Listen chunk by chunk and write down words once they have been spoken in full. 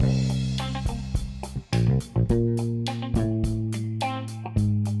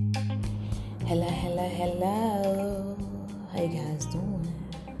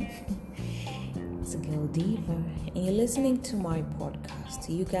listening to my podcast.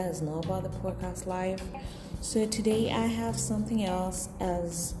 You guys know about the podcast life. So today I have something else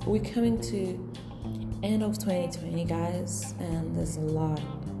as we're coming to end of 2020, guys, and there's a lot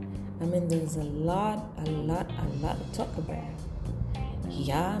to talk about.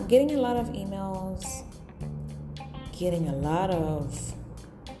 Yeah, I'm getting a lot of emails, getting a lot of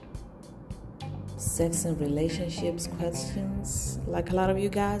sex and relationships questions, like a lot of you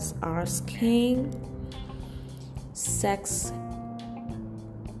guys asking sex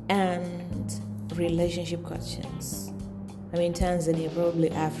and relationship questions. I mean, Tanzania, probably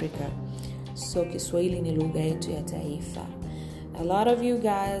Africa. So Kiswahili ni lugha yetu ya taifa. A lot of you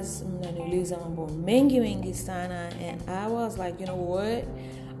guys mnaniuliza mambo mengi sana, and I was like, you know what?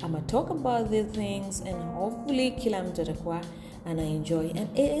 I'm gonna talk about these things and hopefully kila mtu atakuwa and I enjoy.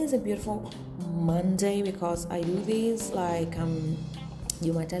 And it is a beautiful Monday because I do this like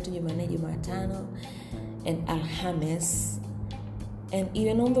Jumatatu, Jumanne, Jumatano, and Alhamis. And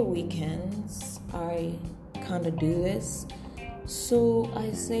even on the weekends, I kind of do this. So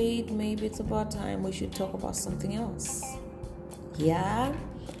I said maybe it's about time we should talk about something else. Yeah,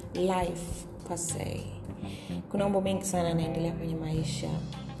 life per se. Kuna mambo mengi sana yanaendelea kwenye maisha.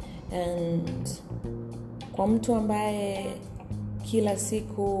 And kwa mtu ambaye kila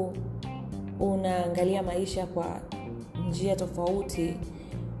siku unaangalia maisha kwa njia tofauti,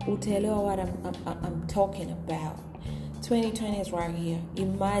 utaelewa what I'm talking about. 2020 is right here.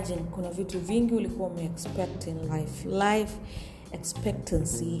 Imagine kuna vitu vingi ulikuwa ume-expect in life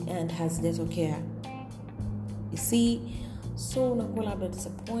expectancy and hazijatokea. You see, so unakuwa labda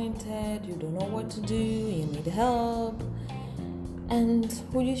disappointed, you don't know what to do, you need help, and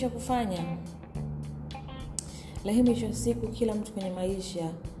hujui cha kufanya. Lakini mwisho wa siku kila mtu kwenye maisha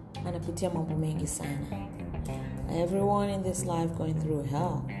anapitia mambo mengi sana. Everyone in this life going through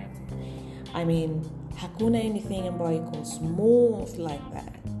hell. I mean, hakuna anything ambayo iko smooth like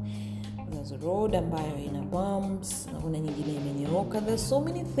that. There's a road ambayo ina bumps, na kuna nyingine imenyooka. There's so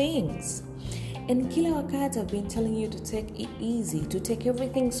many things. And kila wakati I've been telling you to take it easy, to take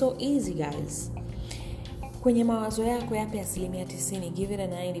everything so easy, guys. Kwenye mawazo yako yape 90%, give it a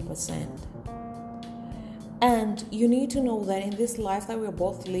 90%. And you need to know that in this life that we're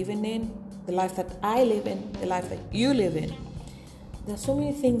both living in, the life that I live in, the life that you live in, there's so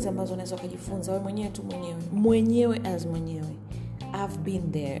many things ambazo unaweza kujifunza wewe mwenyewe tu mwenyewe as mwenyewe. I've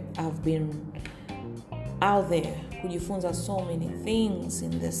been there, I've been out there kujifunza so many things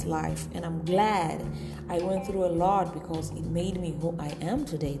in this life, and I'm glad I went through a lot because it made me who I am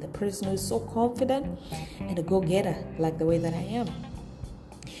today, the person who is so confident and a go-getter like the way that I am.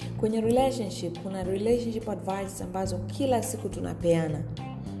 Kwenye relationship, kuna relationship advice ambazo kila siku tunapeana.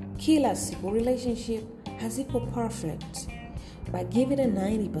 Kila siku relationship haziko perfect, but give it a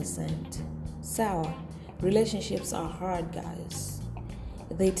 90%. Sawa, relationships are hard, guys.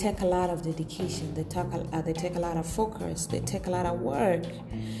 They take a lot of dedication. They take a lot of focus. They take a lot of work.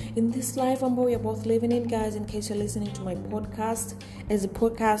 In this life we are both living in, guys, in case you're listening to my podcast, as a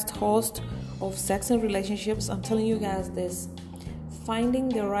podcast host of sex and relationships, I'm telling you guys this. Finding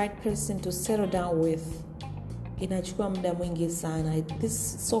the right person to settle down with inachukua muda mwingi sana. This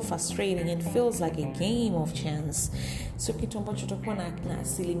is so frustrating and feels like a game of chance. So kitu ambacho tutakuwa na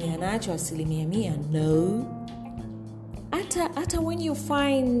asilimia nacho, asilimia mia. No. Ata when you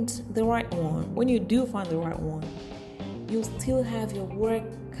find the right one, when you do find the right one, you still have your work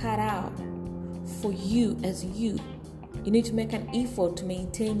cut out for you as you. You need to make an effort to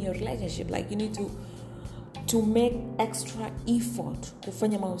maintain your relationship. Like you need to make extra effort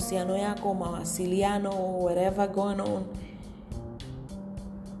kufanya mahusiano yako, mawasiliano, whatever going on,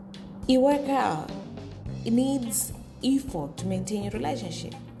 it work out. It needs effort to maintain your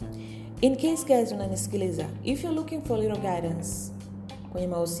relationship. In case, guys, unanisikiliza, if you're looking for a little guidance kwenye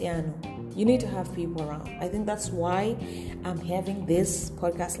mahusiano, you need to have people around. I think that's why I'm having this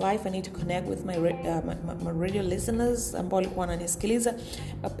podcast live. I need to connect with my radio listeners ambao walikuwa wananisikiliza.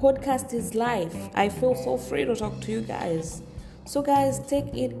 A podcast is live. I feel so free to talk to you guys. So guys,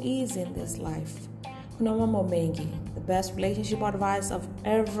 take it easy in this life. Kuna mambo mengi. The best relationship advice I've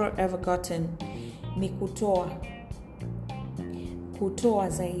ever gotten ni kutoa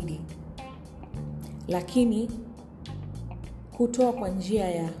zaidi. Lakini kutoa kwa njia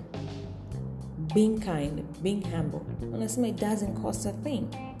ya being kind, being humble. Unasema it doesn't cost a thing.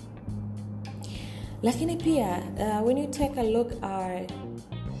 Lakini pia when you take a look at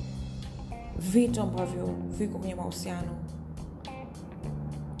vitu ambavyo viko kwenye mahusiano,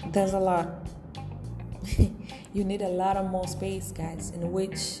 there's a lot. You need a lot of more space, guys, in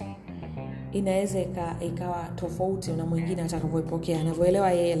which inaweza ikawa tofauti na mwingine atakavyoipokea,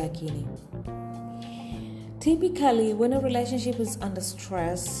 anavyoelewa yeye. Lakini Typically, when a relationship is under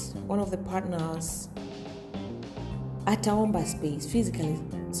stress, one of the partners ataomba space, physically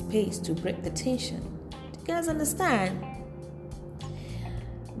space, to break the tension. Do you guys understand?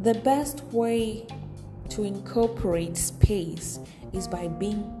 The best way to incorporate space is by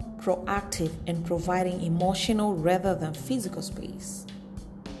being proactive and providing emotional rather than physical space.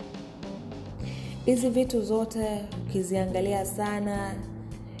 Hizi vitu zote ukiziangalia sana,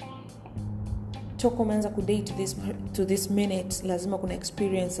 toka umeanza kudate to this minute, lazima kuna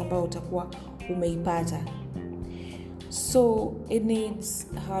experience ambayo utakuwa umeipata. So it needs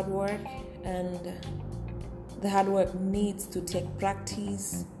hard work, and the hard work needs to take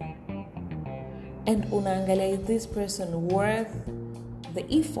practice. And unaangalia, is this person worth the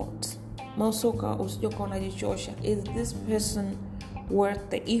effort? Mausoka usijoka unajichosha. Is this person worth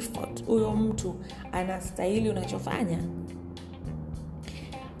the effort? Huyo mtu anastahili unachofanya?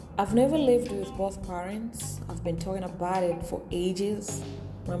 I've never lived with both parents. I've been talking about it for ages.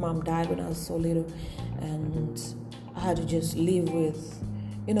 My mom died when I was so little, and I had to just live with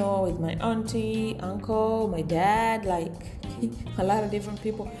my auntie, uncle, my dad, like a lot of different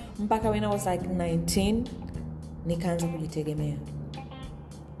people. Mpaka when I was like 19, nikaanza kujitegemea.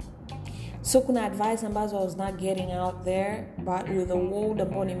 So kuna advice ambazo I was not getting out there, but with the world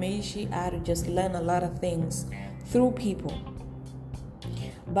ambao nimeishi, I had to just learn a lot of things through people.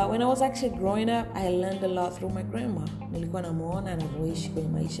 But when I was actually growing up, I learned a lot through my grandma. Nilikuwa namuona anavyoishi kwenye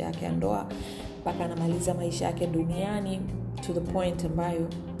maisha yake ya ndoa, mpaka anamaliza maisha yake duniani, to the point ambayo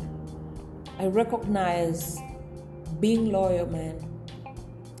I recognize being loyal, man,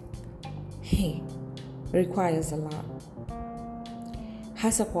 requires a lot.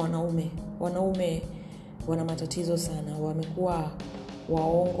 Hasa kwa wanaume wana matatizo sana, wamekuwa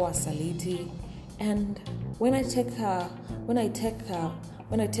waongo, wasaliti. And when I take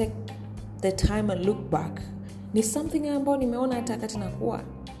the time and look back, ni something ambayo nimeona hata wakati nakuwa.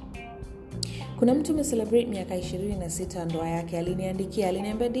 Kuna mtu celebrate miaka 26 ndoa yake,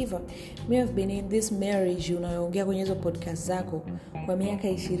 aliniambia, Diva, me have been in this marriage unayoongea kwenye hizo podcast zako kwa miaka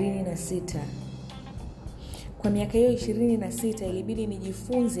 26. Kwa miaka hiyo 26 ilibidi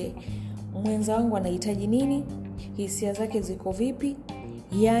nijifunze mwenza wangu anahitaji nini, hisia zake ziko vipi.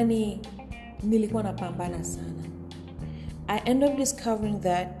 Yani nilikuwa napambana sana. I end up discovering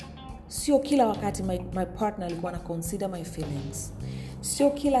that sio kila wakati my partner alikuwa na consider my feelings. Sio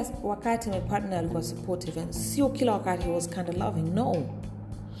kila wakati my partner alikuwa supportive, and sio kila wakati he was kind of loving. No.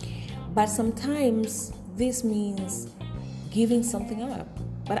 But sometimes this means giving something up.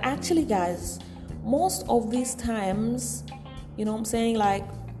 But actually, guys, most of these times, you know what I'm saying, like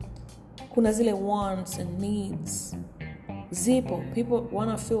kuna zile wants and needs. Zipo, people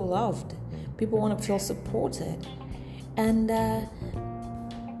want to feel loved. People want to feel supported. And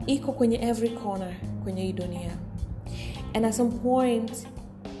iko kwenye every corner kwenye hii dunia. And at some point,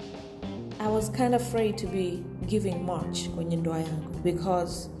 I was kind of afraid to be giving much kwenye ndoa yangu,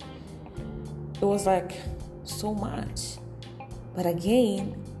 because it was like so much. But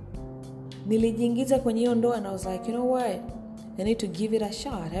again, nilijiingiza kwenye hiyo ndoa, and I was like, you know what? I need to give it a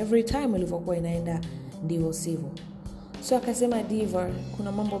shot. Every time ilivyokuwa inaenda ndivyo sivyo. So akasema, Diva,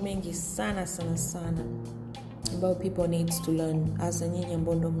 kuna mambo mengi sana about people needs to learn, as nyinyi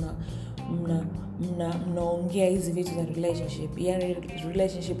ambao ndo mnaongea hizi vitu za relationship. Yani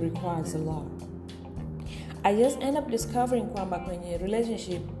relationship requires a lot. I just end up discovering kwamba kwenye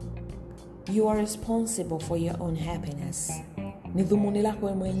relationship you are responsible for your own happiness. Ni dhumuni lako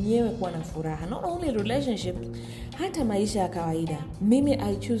mwenyewe kuwa na furaha. Not only relationship, hata maisha ya kawaida. Mimi,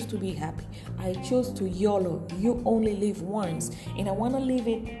 I choose to be happy. I choose to YOLO. You only live once. And I want to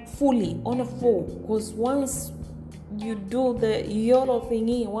live it fully, on a full. Because once you do the YOLO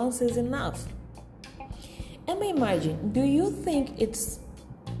thingy, once is enough. And imagine, do you think it's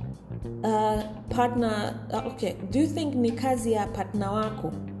partner, okay, do you think ni kazi ya partner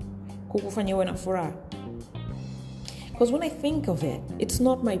wako kukufanya uwe na furaha? Because when I think of it, it's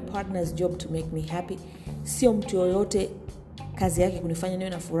not my partner's job to make me happy. Sio mtu yoyote kazi yake kunifanya niwe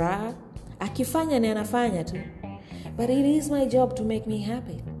na furaha. Akifanya ni anafanya tu. But it is my job to make me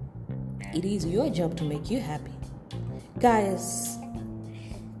happy. It is your job to make you happy. Guys,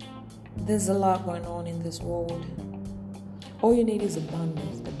 there's a lot going on in this world. All you need is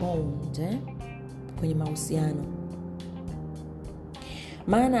abundance, the bond, kwenye mahusiano.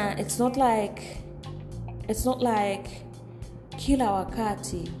 Maana, it's not like kila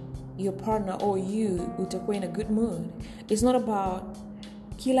wakati your partner or you utakuwa in a good mood. It's not about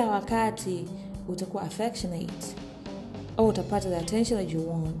kila wakati utakuwa affectionate au utapata the attention that you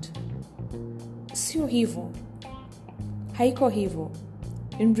want. Sio hivyo. Haiko hivyo.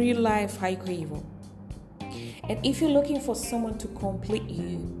 In real life, haiko hivyo. And if you're looking for someone to complete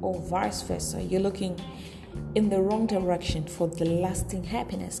you or vice versa, you're looking in the wrong direction for the lasting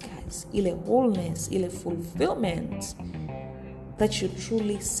happiness, guys. Ile wholeness, ile fulfillment that you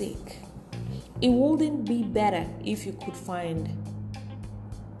truly seek. It wouldn't be better if you could find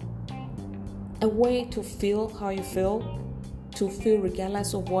a way to feel how you feel, to feel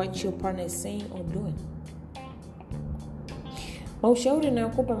regardless of what your partner is saying or doing. Maushauri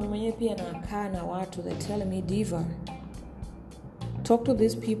nayokupa mimi mwenyewe pia nakaa na watu that tell me, Diva, talk to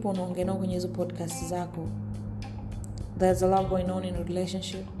these people na ongea nao kwenye hizo podcast zako. There's a lot going on in a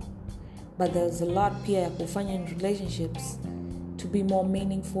relationship, but there's a lot pia ya kufanya in relationships to be more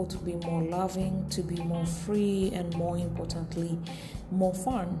meaningful, to be more loving, to be more free, and more importantly, more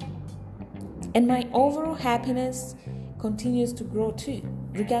fun. And my overall happiness continues to grow too,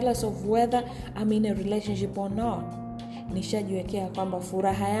 regardless of whether I'm in a relationship or not. Nishajiwekea kwamba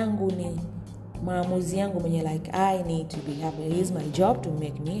furaha yangu ni maamuzi yangu mwenye, like I need to be happy. It is my job to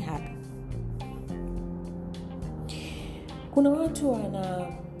make me happy. Kuna watu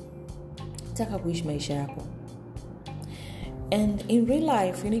wanataka kuishi maisha yako. And in real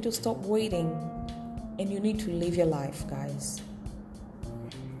life, you need to stop waiting and you need to live your life, guys.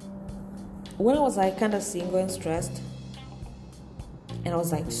 When I was like kind of single and stressed, and I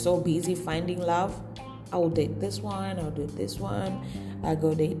was like so busy finding love, I would date this one, I would date this one, I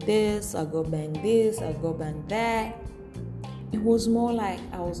go date this, I go bang this, I go bang that. It was more like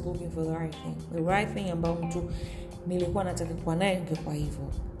I was looking for the right thing. The right thing ambao mtu nilikuwa nataka kuwa naye ingekuwa hivyo.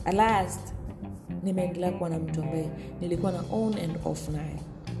 At last, nimeendelea kuwa na mtu ambaye nilikuwa na on and off naye.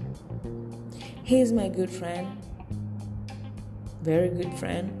 He's my good friend. Very good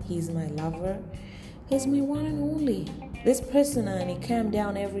friend. He's my lover. He's my one and only. This person and he calm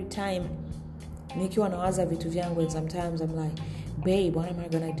down every time nikiwa nawaza vitu vyangu, and sometimes I'm like, babe, what am I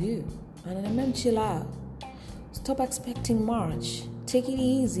gonna do? And then I'm chill out. Stop expecting much. Take it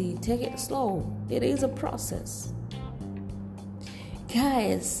easy. Take it slow. It is a process.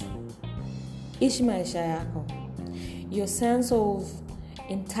 Guys, ishi maisha yako. Your sense of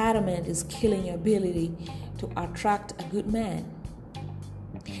entitlement is killing your ability to attract a good man.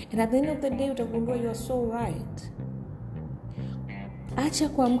 And at the end of the day, utagundua you are so right. Acha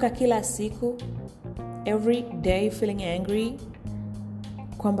kuamka kila siku, every day feeling angry,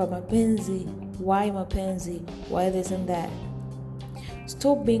 kwamba mapenzi, why this and that.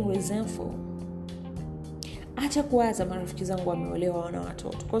 Stop being resentful. Acha kuwaza marafiki zangu wameolewa wana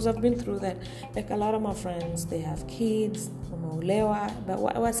watoto, because I've been through that. Like a lot of my friends, they have kids, wameolewa, but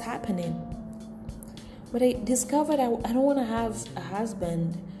what's happening? But I discovered I don't want to have a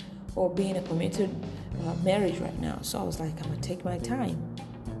husband or be in a committed marriage right now. So I was like, I'm going to take my time.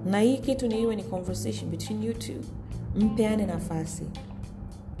 Na hii kitu ni iwe ni conversation between you two. Mpeane nafasi.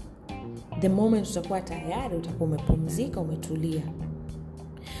 The moment utakuwa tayari, utakuwa umepumzika, umetulia.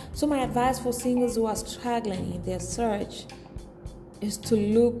 So my advice for singles who are struggling in their search is to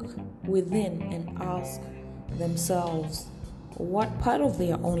look within and ask themselves what part of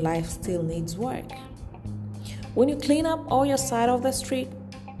their own life still needs work. When you clean up all your side of the street,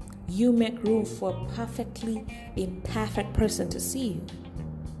 you make room for a perfectly imperfect person to see you.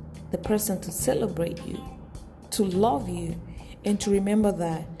 The person to celebrate you, to love you, and to remember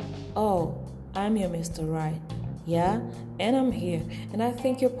that, oh, I'm your Mr. Right. Yeah? And I'm here. And I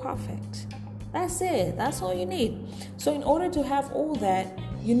think you're perfect. That's it. That's all you need. So in order to have all that,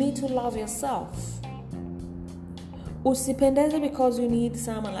 you need to love yourself. Usipendeze because you need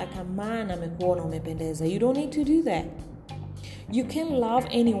someone like a man amekuona umependeza. You don't need to do that. You can love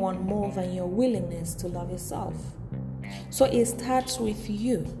anyone more than your willingness to love yourself. So it starts with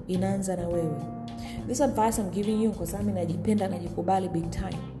you. Inaanza na wewe. This advice I'm giving you because I'm najipenda najikubali big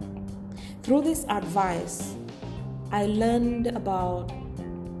time. Through this advice, I learned about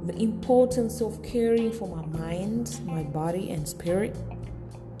the importance of caring for my mind, my body, and spirit.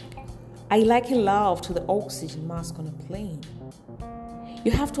 I liken love to the oxygen mask on a plane.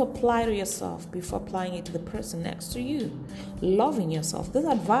 You have to apply to yourself before applying it to the person next to you. Loving yourself. This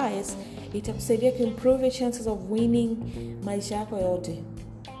advice, itakusaidia to improve your chances of winning maisha yako yote.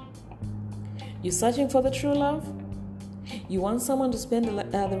 You're searching for the true love? You want someone to spend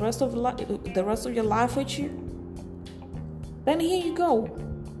the rest of your life with you? Then here you go.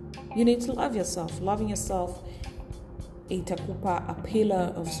 You need to love yourself. Loving yourself itakupa a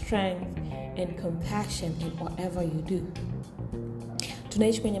pillar of strength and compassion in whatever you do.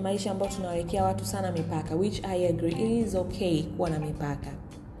 Tunaishi kwenye maisha ambayo tunawekea watu sana mipaka, which I agree. It is okay kuwa na mipaka.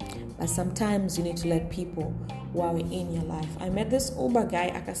 But sometimes you need to let people wawe in your life. I met this Uber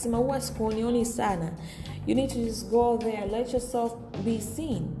guy, akasema huwa sikuonioni sana. You need to just go there, let yourself be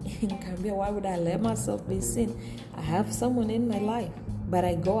seen. Nikamwambia, why would I let myself be seen? I have someone in my life, but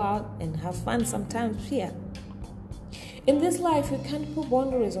I go out and have fun sometimes here. In this life, you can't put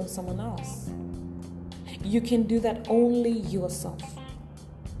boundaries on someone else. You can do that only yourself.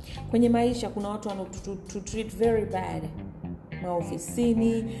 Kwenye maisha kuna watu to treat very bad.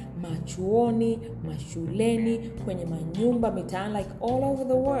 Maofisini, machuoni, mashuleni, kwenye manyumba, mitaani, like all over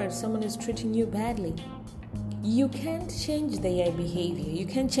the world, someone is treating you badly. You can't change their behavior. You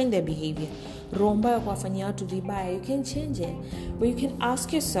can't change their behavior. Romba kuwafanyia watu vibaya, you can't change it. But you can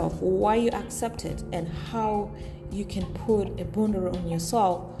ask yourself why you accept it and how you can put a boundary on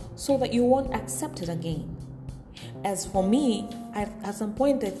yourself so that you won't accept it again. As for me, at some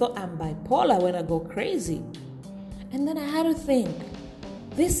point I thought I'm bipolar when I go crazy. And then I had to think,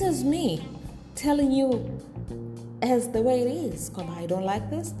 this is me telling you as the way it is. I don't like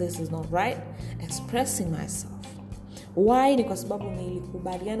this is not right, expressing myself. Why? Ni kwa sababu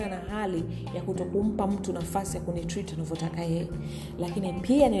nilikubaliana na hali ya kutokumpa mtu nafasi ya kunitreat anavyotaka yeye. Lakini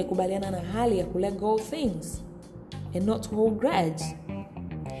pia nilikubaliana na hali ya let go of things and not to hold grudge.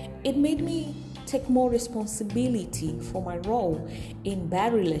 It made me take more responsibility for my role in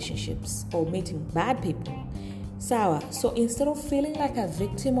bad relationships or meeting bad people. So instead of feeling like a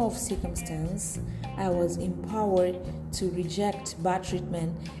victim of circumstance, I was empowered to reject bad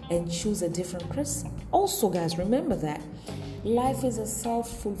treatment and choose a different person. Also, guys, remember that life is a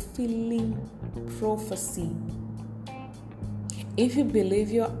self-fulfilling prophecy. If you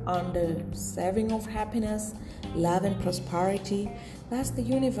believe you're undeserving of happiness, love, and prosperity, that's the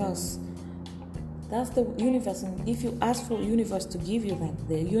universe. And if you ask for the universe to give you that,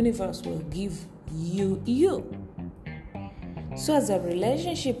 the universe will give you. So as a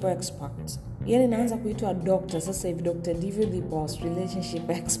relationship expert, yani naanza kuitwa doctor sasa hivi, Dr. Divya the Boss, relationship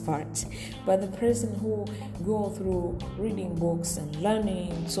expert, but the person who go through reading books and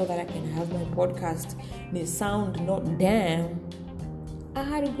learning so that I can have my podcast may sound not damn. I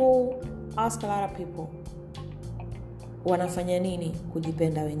had to go ask a lot of people wanafanya nini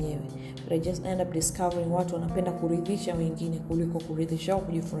kujipenda wenyewe. But I just end up discovering watu wanapenda kuridhisha wengine kuliko kuridhisha au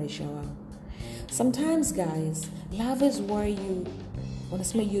kujifurahisha wao. Sometimes, guys, love is where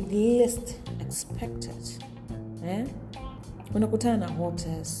you least expect it. Unakutana na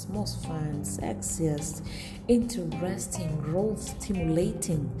hottest, most fun, sexiest, interesting,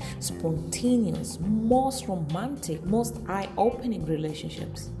 growth-stimulating, spontaneous, most romantic, most eye-opening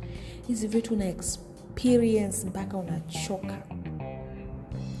relationships. Hizi vitu una experience mpaka unachoka.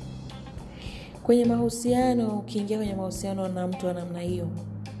 Kwenye mahusiano, ukiingia kwenye mahusiano na mtu wa namna hiyo,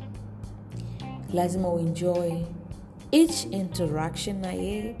 lazima uenjoy each interaction na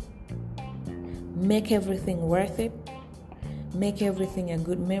yeye. Make everything worth it. Make everything a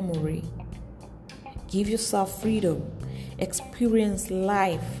good memory. Give yourself freedom. Experience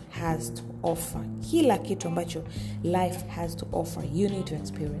life has to offer. Kila kitu ambacho life has to offer, you need to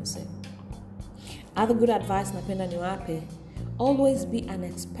experience it. Other good advice napenda niwape, always be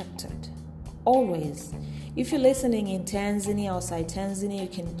unexpected. Always. If you're listening in Tanzania, outside Tanzania, you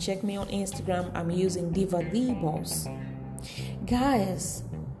can check me on Instagram. I'm using Diva the Boss. Guys,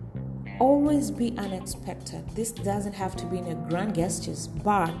 always be unexpected. This doesn't have to be in a grand gestures,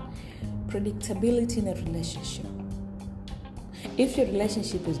 but predictability in a relationship. If your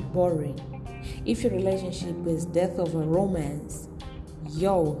relationship is boring, if your relationship is death of a romance,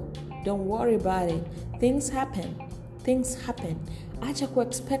 don't worry about it. Things happen. Acha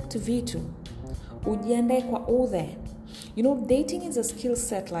ku-expect vitu. Ujiandae kwa udhe. Dating is a skill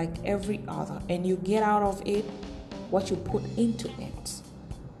set like every other, and you get out of it what you put into it.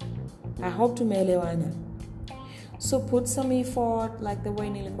 I hope tumeelewana. So put some effort, like the way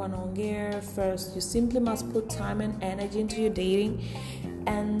nilikuwa naongea. First, you simply must put time and energy into your dating.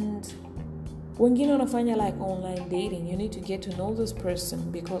 And wengine wanafanya like online dating, you need to get to know this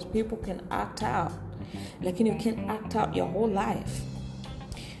person, because people can act out. Like you can act out your whole life.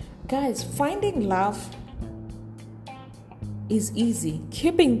 Guys, finding love is easy.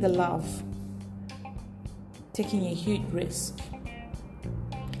 Keeping the love, taking a huge risk.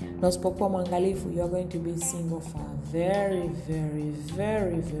 Na usipokuwa mwangalifu, you are going to be single for a very, very,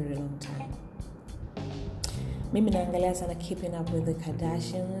 very, very long time. Mimi naangalia sana Keeping Up with the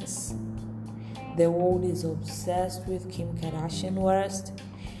Kardashians. The world is obsessed with Kim Kardashian West.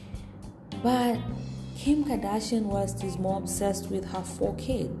 But Kim Kardashian West is more obsessed with her 4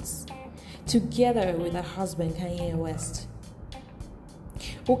 kids, together with her husband Kanye West.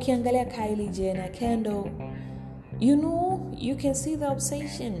 Ukiangalia Kylie Jenner, Kendall, You can see the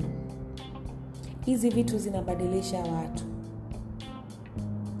obsession. Hizi vitu zinabadilisha watu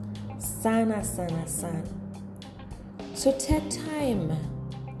sana sana sana. So take time,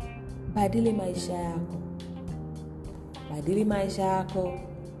 badili maisha yako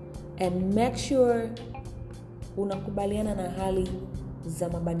and make sure unakubaliana na hali za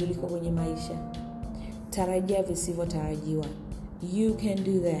mabadiliko kwenye maisha. Tarajia visivyotarajiwa. You can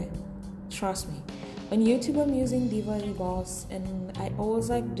do that. Trust me. On YouTube, I'm using Diva the Boss, and I always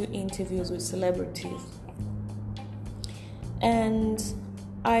do interviews with celebrities. And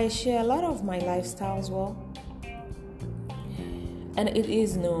I share a lot of my lifestyle as well. And it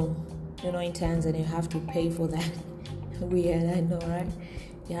is known, in Tanzania, you have to pay for that. Weird, I know, right?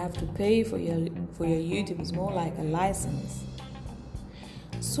 You have to pay for your YouTube. It's more like a license.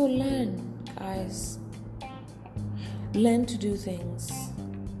 So learn, guys. Learn to do things.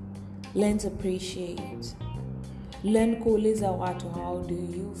 Learn to appreciate. Learn kuuliza watu, how do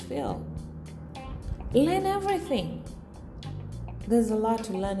you feel? Learn everything. There's a lot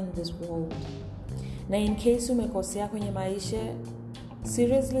to learn in this world. Na in case umekosea kwenye maisha,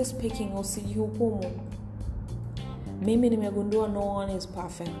 seriously speaking, usijihukumu. Mimi nimegundua no one is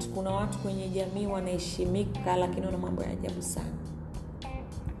perfect. Kuna watu kwenye jamii wanaheshimika lakini wana mambo ya ajabu sana.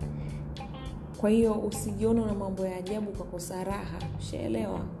 Kwa hiyo usijione na mambo ya ajabu kwa kosa raha.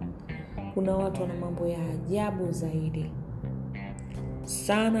 Ushaelewa? Kuna watu wana mambo ya ajabu zaidi.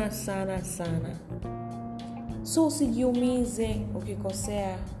 Sana sana sana. So usijiumize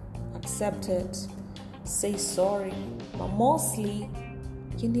ukikosea. Accept it. Say sorry. But mostly,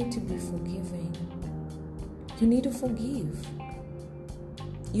 you need to be forgiving. You need to forgive.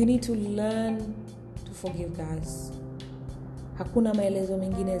 You need to learn to forgive, guys. Hakuna maelezo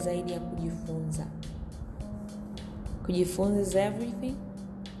mengine zaidi ya kujifunza. Kujifunza is everything.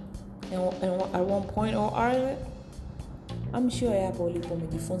 And at one point or other, I'm sure yapo ulipo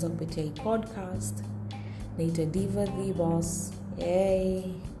umejifunza kupitia hii podcast. Naitwa Diva the Boss. Yay!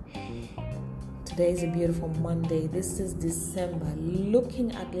 Today is a beautiful Monday. This is December.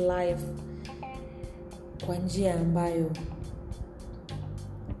 Looking at life kwa njia ambayo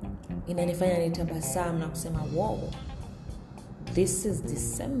inanifanya nitabasamu na kusema wow, this is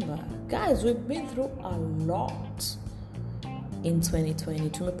December. Guys, we've been through a lot in 2020.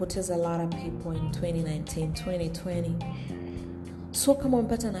 Tumepoteza a lot of people in 2019, 2020. So kama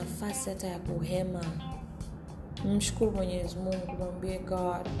umepata nafasi hata ya kuhema, mshukuru Mwenyezi Mungu, mwambie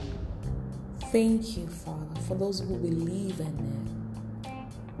God, thank you, Father, for those who believe in it.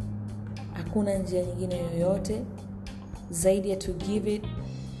 Hakuna njia nyingine yoyote zaidi ya to give it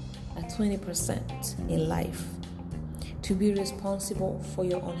a 20% in life. To be responsible for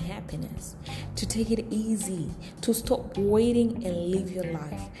your own happiness. To take it easy. To stop waiting and live your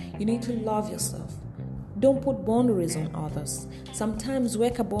life. You need to love yourself. Don't put boundaries on others. Sometimes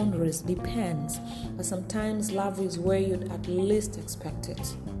weka boundaries, depends. But sometimes love is where you'd at least expect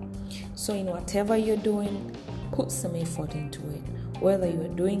it. So in whatever you're doing, put some effort into it. Whether you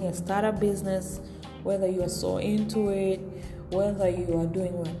are doing a startup business, whether you are so into it, whether you are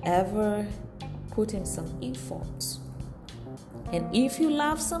doing whatever, put in some effort. And if you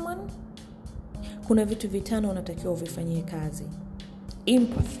love someone, kuna vitu vitano unatakiwa uvifanyie kazi.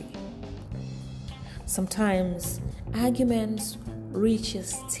 Empathy. Sometimes arguments reach a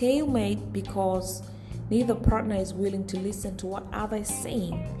stalemate because neither partner is willing to listen to what other is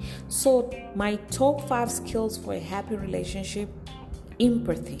saying. So my top 5 skills for a happy relationship: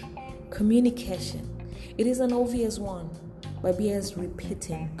 empathy, communication. It is an obvious one, but bears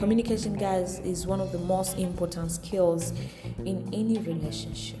repeating. Communication, guys, is one of the most important skills in any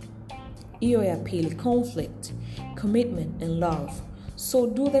relationship. Iyo ya pili: conflict, commitment, and love. So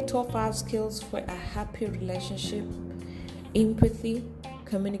do the top 5 skills for a happy relationship: empathy,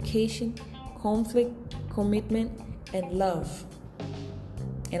 communication, conflict, commitment, and love.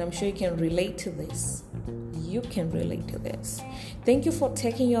 And I'm sure you can relate to this. You can relate to this. Thank you for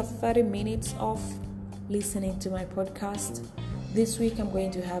taking your 30 minutes off listening to my podcast. This week I'm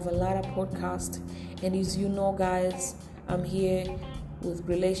going to have a lot of podcasts. And as you know, guys, I'm here with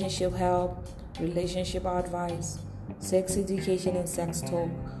relationship help, relationship advice, sex education, and sex talk.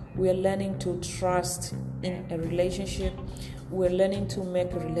 We are learning to trust in a relationship. We're learning to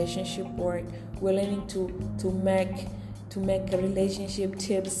make a relationship work. We're learning to make a relationship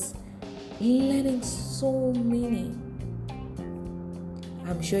tips. Learning so many.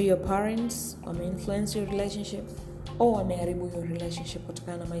 I'm sure your parents influence your relationship or wameharibu your relationship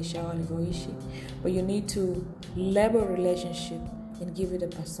kutokana na maisha yao walivyoishi. But you need to label a relationship and give it a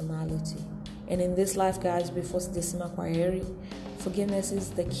personality. And in this life, guys, before sijasema kwa heri, forgiveness is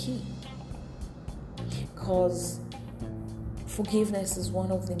the key. Because Forgiveness is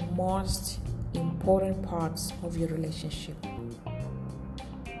one of the most important parts of your relationship.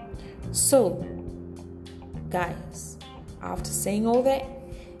 So, guys, after saying all that,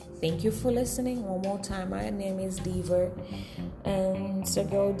 thank you for listening. One more time, my name is Diva, and it's your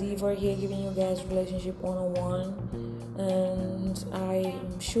girl Diva here giving you guys relationship 101. And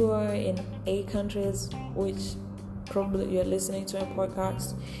I'm sure in 8 countries, which probably you're listening to a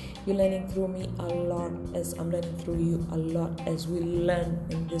podcast, you're learning through me a lot, as I'm learning through you a lot, as we learn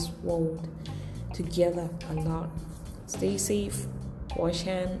in this world together a lot. Stay safe, wash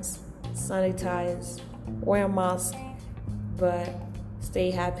hands, sanitize, wear a mask, but stay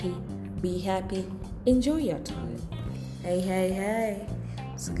happy, be happy, enjoy your time. Hey,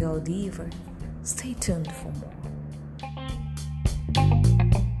 it's girl Diva. Stay tuned for more.